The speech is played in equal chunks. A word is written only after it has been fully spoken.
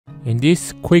In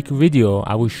this quick video,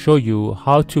 I will show you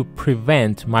how to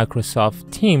prevent Microsoft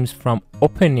Teams from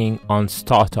opening on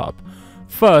startup.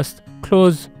 First,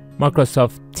 close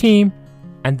Microsoft Teams,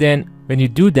 and then when you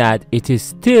do that, it is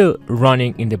still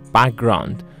running in the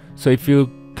background. So if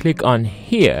you click on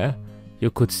here,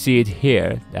 you could see it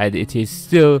here that it is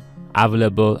still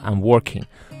available and working.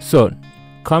 So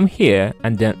come here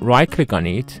and then right click on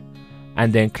it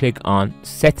and then click on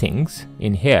settings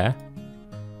in here.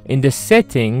 In the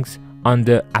settings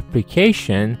under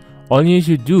application, all you need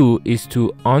to do is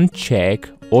to uncheck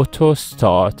auto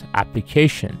start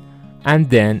application and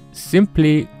then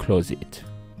simply close it.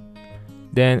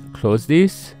 Then close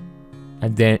this,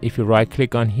 and then if you right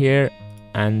click on here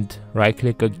and right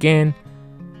click again,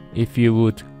 if you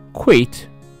would quit,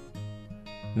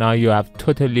 now you have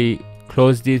totally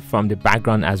closed it from the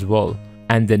background as well.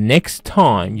 And the next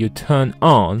time you turn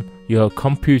on your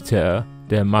computer,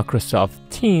 the Microsoft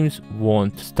Teams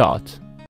won't start.